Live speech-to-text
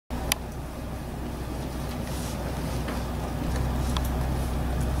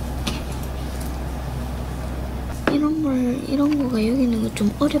이런 거가 여기 있는 거 좀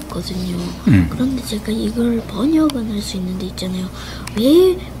어렵거든요. 그런데 제가 이걸 번역은 할 수 있는데 있잖아요.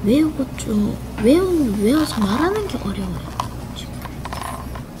 외워서 말하는 게 어려워요.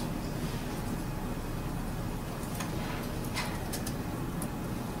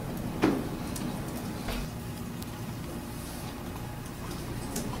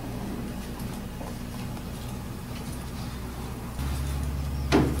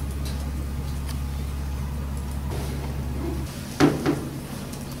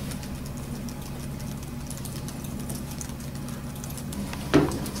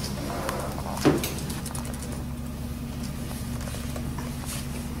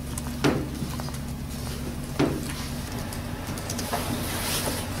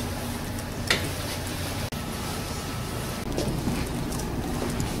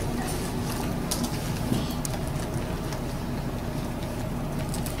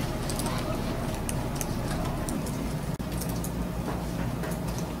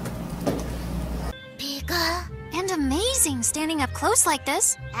 And amazing standing up close like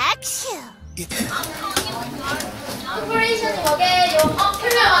this. Action! 오퍼레이션 저게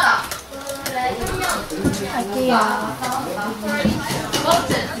현명하다. 그래, 현명. 할게요.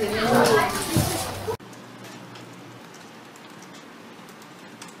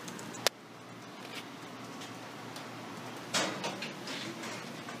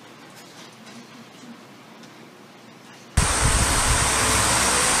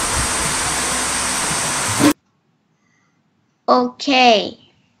 Okay.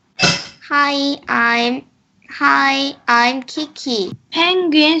 Hi, I'm Kiki.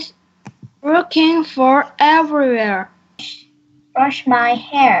 Penguins looking for everywhere. Brush my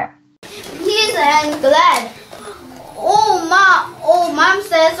hair. Pleased and glad. Oh, Mom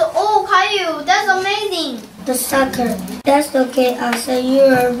says, oh, Caillou, that's amazing. The soccer. That's okay, Asa. You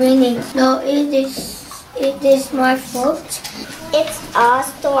are winning. No, it is my fault. It's a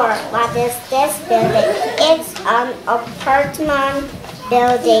store. What is this building? It's an apartment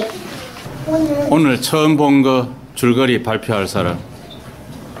building. 오늘 처음 본 거 줄거리 발표할 사람.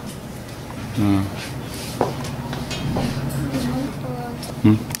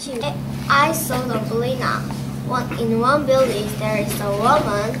 I saw the Belina. In one building there is a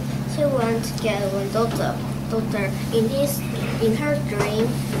woman. She wants to get one daughter. In her dream,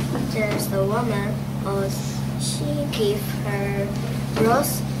 there's a woman. She gave her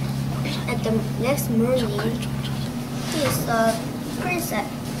rose. At the next morning, he's a prince.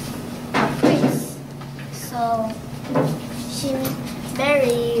 So she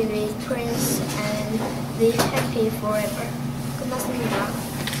married with prince and live happy forever. 끝났습니다.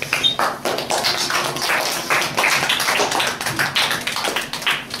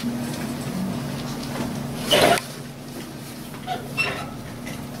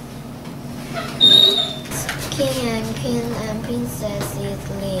 King and princesses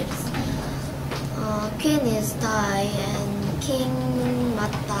lives. Queen is die and king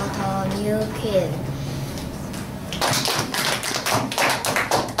맞다 the new queen.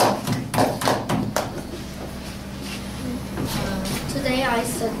 Today I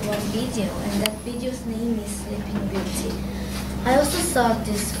saw one video and that video's name is Sleeping Beauty. I also saw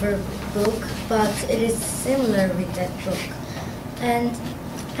this book, but it is similar with that book. And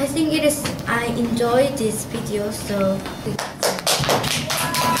I think I enjoy this video, so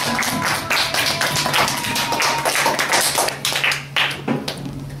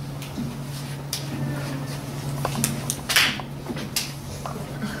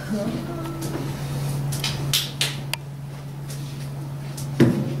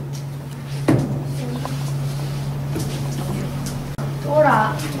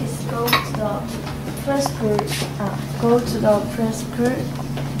Dora is go to the preschool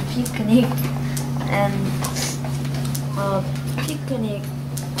picnic and picnic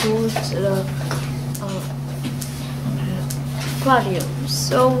go to the aquarium.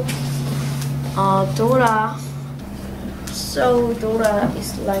 So Dora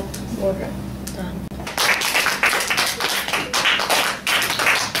is like water. Done.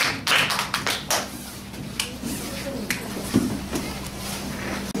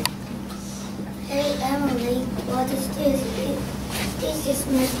 Hey Emily, what is this? This is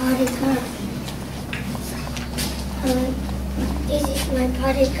my party car. This is my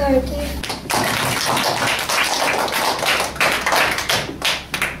party car gift.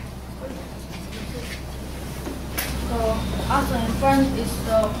 Also in front is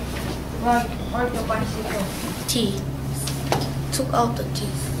the ride the bicycle. Teeth. Took out the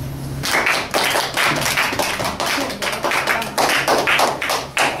teeth.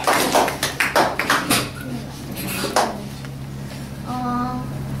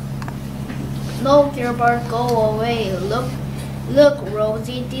 No, Gilbert, go away. Look,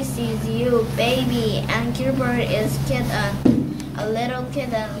 Rosie, this is you, baby. And Gilbert is kitten, a little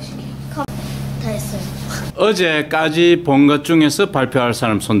kitten. Come, 다 했어요. 어제까지 본 것 중에서 발표할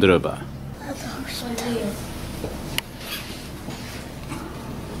사람 손들어봐.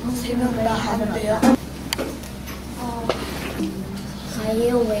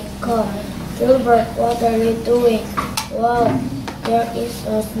 Caillou, wake up. Gilbert, what are you doing? Wow, there is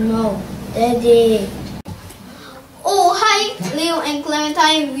a snow. Daddy. Oh, hi, Leo and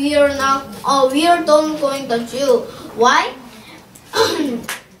Clementine. We are don't going to zoo. Why?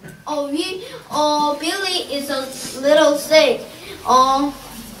 Billy is a little sick.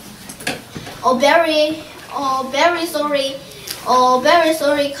 Very sorry. Very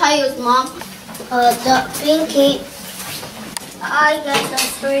sorry, Caillou's mom. The Pinky. I got the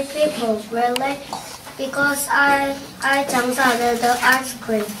 3 people, really? Because I jumped out of the ice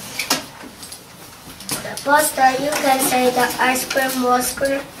cream. Buster, you can say the ice cream was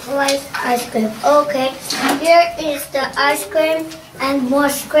like ice cream. Okay, here is the ice cream and more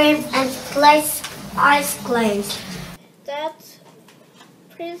cream and place ice cream. That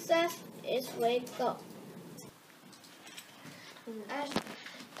princess is wake up. Ash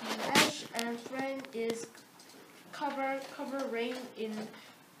and friend is covering in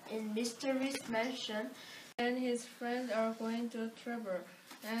mystery's mansion, and his friends are going to travel,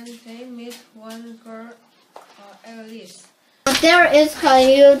 and they meet one girl, Alice. There is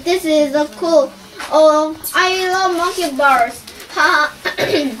Caillou. This is a cool. Oh, I love monkey bars.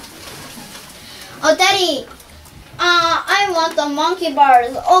 Oh, Daddy. I want the monkey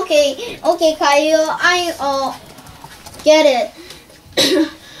bars. Okay, Caillou. I get it.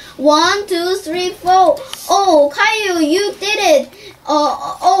 1, 2, 3, 4. Oh, Caillou, you did it.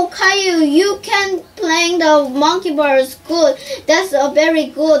 Caillou, you can play the monkey bars. Good. That's very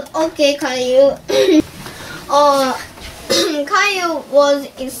good. Okay, Caillou. Caillou was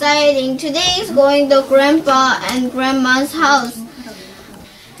exciting. Today is going to Grandpa and Grandma's house.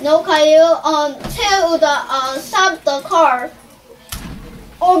 No, Caillou. Tell the stop the car.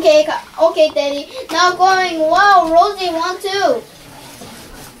 Okay, Daddy. Now going. Wow, Rosie want to.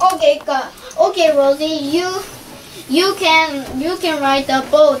 Okay, Rosie. You can ride the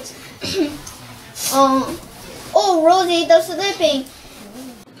boat. Rosie, the sleeping.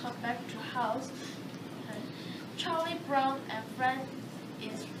 Come back to house. Charlie Brown and friend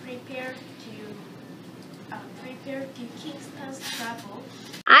is prepared to Kingston's travel.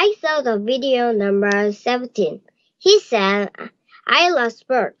 I saw the video number 17. He said, I love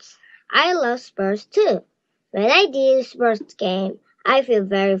sports. I love sports too. When I do sports game, I feel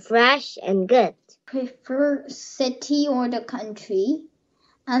very fresh and good. Prefer city or the country?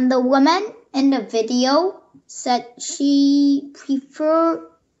 And the woman in the video said she preferred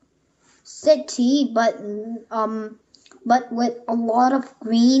city, but with a lot of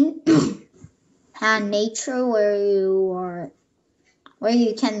green and nature where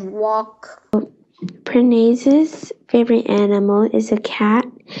you can walk. Bernice's favorite animal is a cat,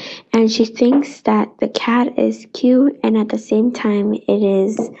 and she thinks that the cat is cute and at the same time it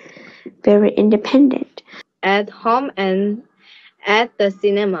is very independent. At home and at the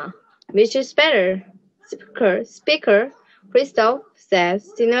cinema, which is better? Speaker Crystal says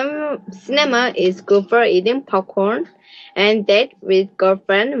cinema is good for eating popcorn and date with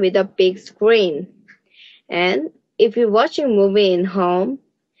girlfriend with a big screen. And if you're watching movie in home,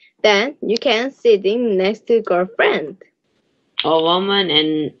 then you can sitting next to girlfriend. A woman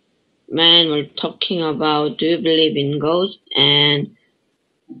and man were talking about, do you believe in ghosts? And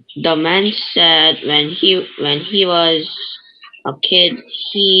the man said when he was a kid,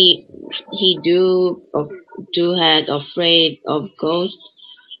 he do had afraid of ghosts,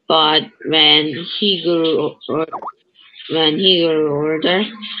 but when he grew older,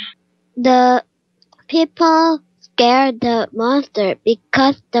 The people scared the monster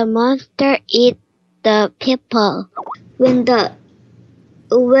because the monster eat the people. When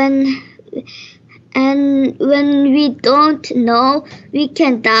we don't know, we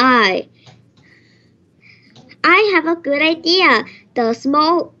can die. I have a good idea. The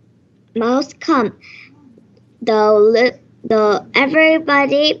small mouse come.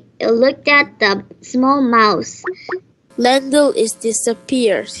 Everybody looked at the small mouse. Lendl is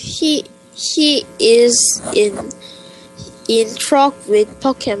disappeared. He is in talk with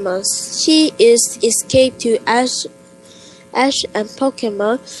Pokemon. He is escaped to Ash and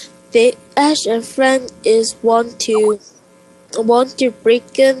Pokemon. The Ash and friend is want to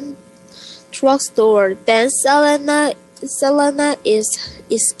break in drugstore. Then Selena is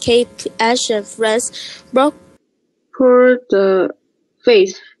escaped. Ash and friends broke pour the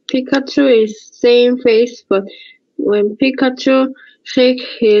face Pikachu is same face, but when Pikachu shake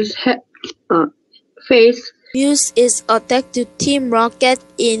his face, Muse is attacked to Team Rocket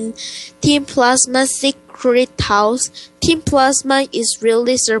in Team Plasma's secret house. Team Plasma is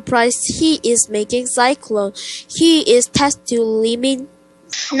really surprised he is making Cyclone. He is tasked to eliminate.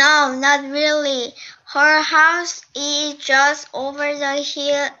 No, not really. Her house is just over the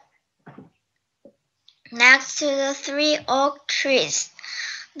hill next to the 3 oak trees.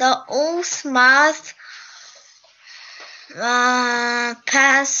 The oaks mouth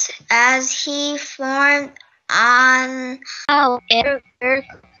passed as he formed on. Oh,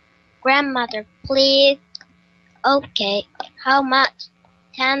 grandmother, please. Okay, how much?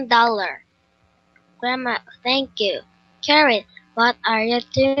 $10. Grandma, thank you. Karen, what are you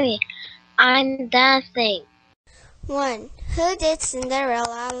doing? I'm dancing. 1. Who did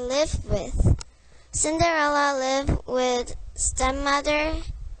Cinderella live with? Cinderella lived with stepmother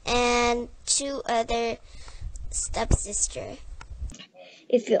and 2 other stepsisters.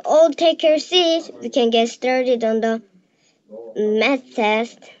 If you all take your seats, we can get started on the math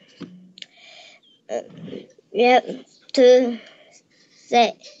test. We have to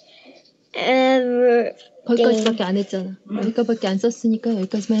say 거기까지밖에 안 했잖아. 여기까지밖에 안 썼으니까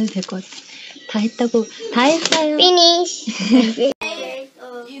여기까지만 해도 될 것 같아. 다 했다고. 다 했어요. Finish.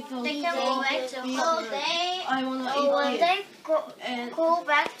 Go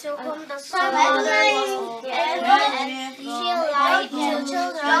back to home the summer and she lied to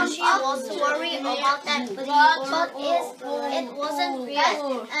children. She was worried about that, but it wasn't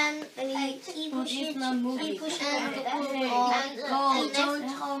real. And he pushed and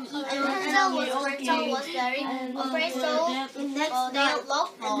Gretel was very afraid, so next day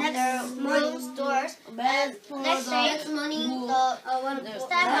locked their room's doors. And next day morning, the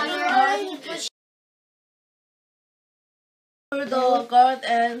stepmother pushed the guard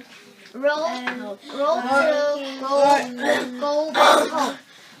and roll to go back home.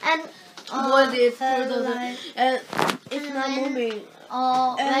 And what is for the and it's not moving.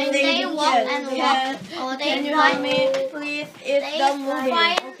 When they walk and walk, Can you help me, please? It's not moving.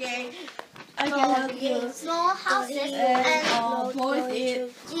 Okay, I can help you. Small houses and voice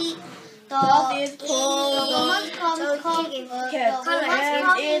is the woman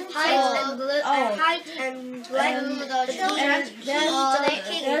hide and black the children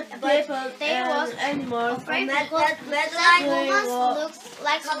but they was afraid because that woman looks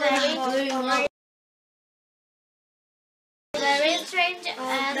like strange. Very strange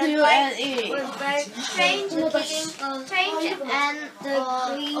and very strange and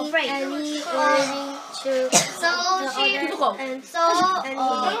afraid.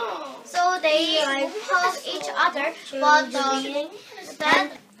 So they hug each other, but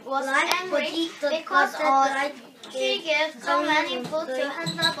dad was angry because she gave so many food to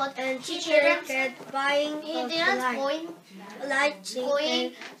Hannah, but she didn't buying. He didn't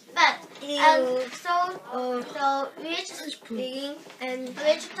going back, and so the witch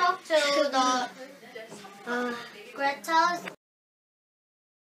talked to the Gretel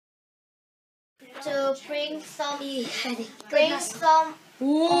to bring some of the to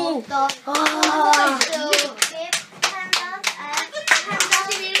give Hannah and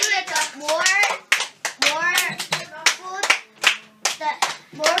more food that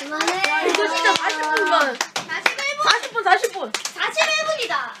more food. 이거 진짜 40분만. 40분.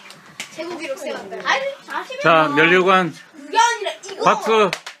 41분이다. 제국 기록 세웠다. 아니 41분. 자, 면류관 그게 아니라 이거. 박수.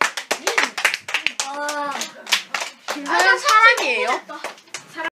 김서연 사람이에요?